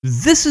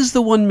This is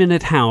the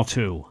 1-minute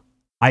how-to.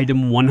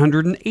 Item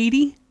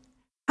 180,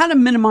 how to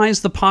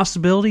minimize the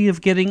possibility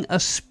of getting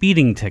a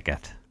speeding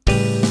ticket.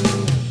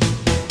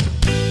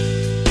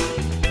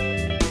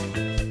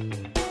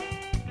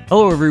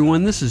 Hello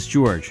everyone, this is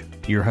George,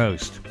 your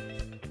host.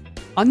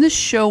 On this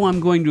show, I'm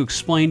going to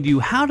explain to you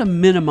how to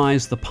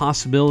minimize the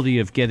possibility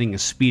of getting a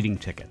speeding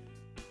ticket.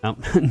 Now,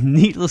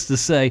 needless to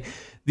say,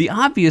 the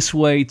obvious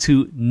way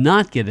to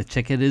not get a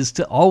ticket is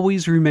to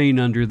always remain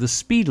under the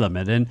speed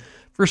limit, and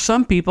for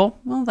some people,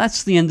 well,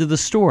 that's the end of the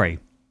story.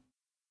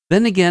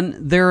 Then again,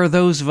 there are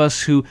those of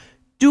us who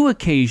do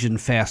occasion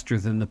faster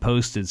than the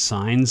posted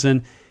signs,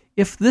 and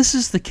if this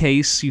is the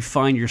case you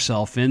find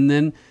yourself in,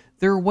 then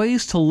there are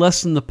ways to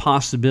lessen the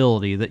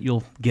possibility that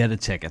you'll get a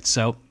ticket.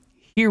 So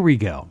here we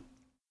go.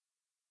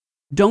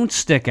 Don't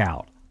stick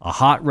out. A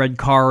hot red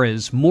car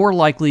is more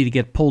likely to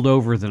get pulled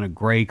over than a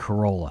gray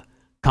Corolla.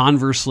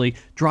 Conversely,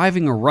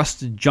 driving a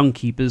rusted junk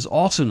heap is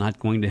also not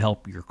going to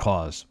help your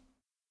cause.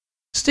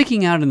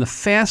 Sticking out in the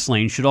fast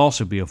lane should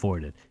also be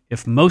avoided.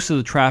 If most of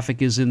the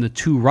traffic is in the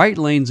two right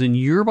lanes and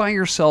you're by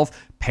yourself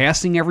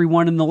passing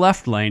everyone in the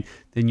left lane,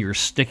 then you're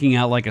sticking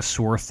out like a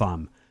sore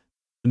thumb.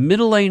 The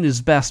middle lane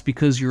is best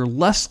because you're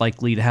less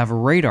likely to have a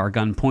radar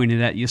gun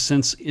pointed at you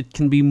since it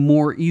can be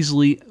more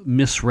easily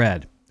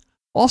misread.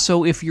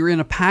 Also, if you're in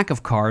a pack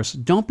of cars,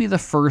 don't be the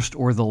first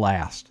or the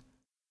last.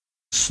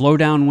 Slow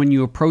down when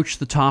you approach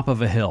the top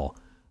of a hill.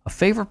 A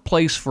favorite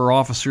place for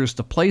officers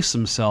to place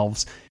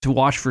themselves to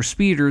watch for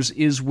speeders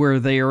is where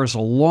there is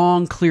a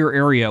long, clear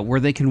area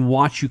where they can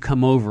watch you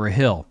come over a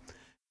hill.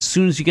 As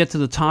soon as you get to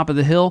the top of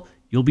the hill,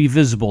 you'll be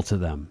visible to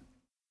them.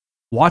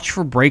 Watch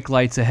for brake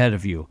lights ahead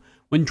of you.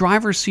 When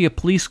drivers see a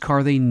police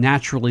car, they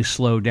naturally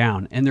slow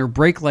down, and their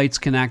brake lights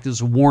can act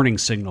as a warning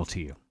signal to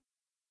you.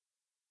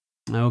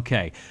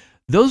 Okay,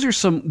 those are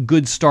some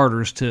good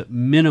starters to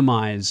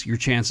minimize your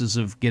chances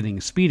of getting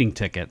a speeding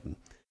ticket.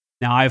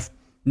 Now, I've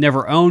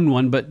never owned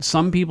one, but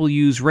some people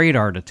use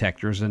radar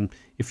detectors, and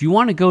if you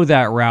want to go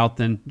that route,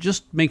 then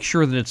just make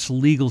sure that it's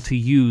legal to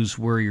use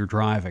where you're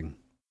driving.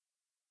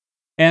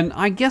 And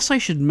I guess I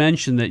should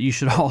mention that you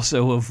should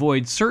also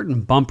avoid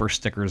certain bumper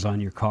stickers on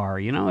your car.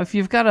 You know, if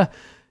you've got a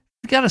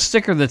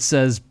sticker that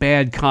says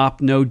 "Bad cop,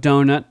 no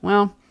donut,"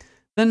 well,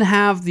 then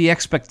have the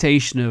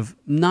expectation of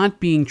not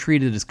being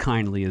treated as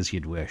kindly as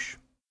you'd wish.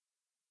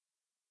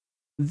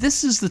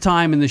 This is the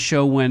time in the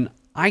show when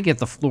I get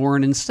the floor,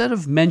 and instead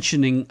of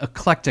mentioning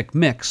Eclectic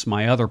Mix,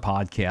 my other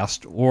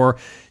podcast, or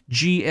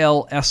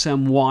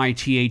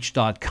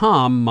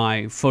glsmyth.com,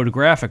 my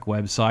photographic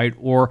website,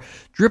 or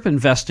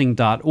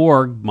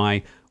dripinvesting.org,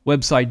 my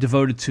website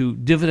devoted to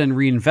dividend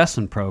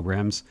reinvestment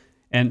programs.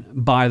 And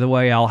by the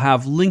way, I'll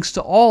have links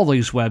to all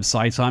these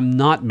websites I'm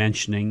not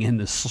mentioning in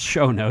the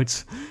show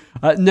notes.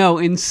 No,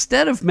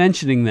 instead of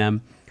mentioning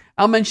them,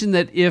 I'll mention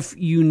that if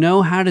you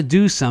know how to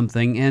do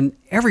something, and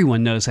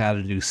everyone knows how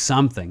to do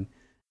something,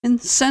 and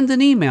send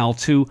an email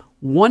to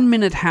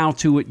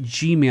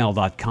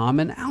 1minutehowto@gmail.com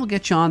and I'll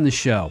get you on the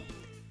show.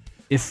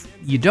 If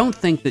you don't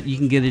think that you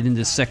can get it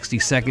into 60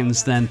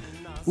 seconds, then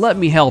let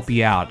me help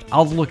you out.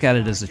 I'll look at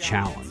it as a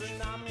challenge.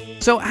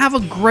 So have a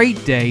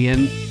great day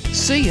and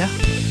see ya.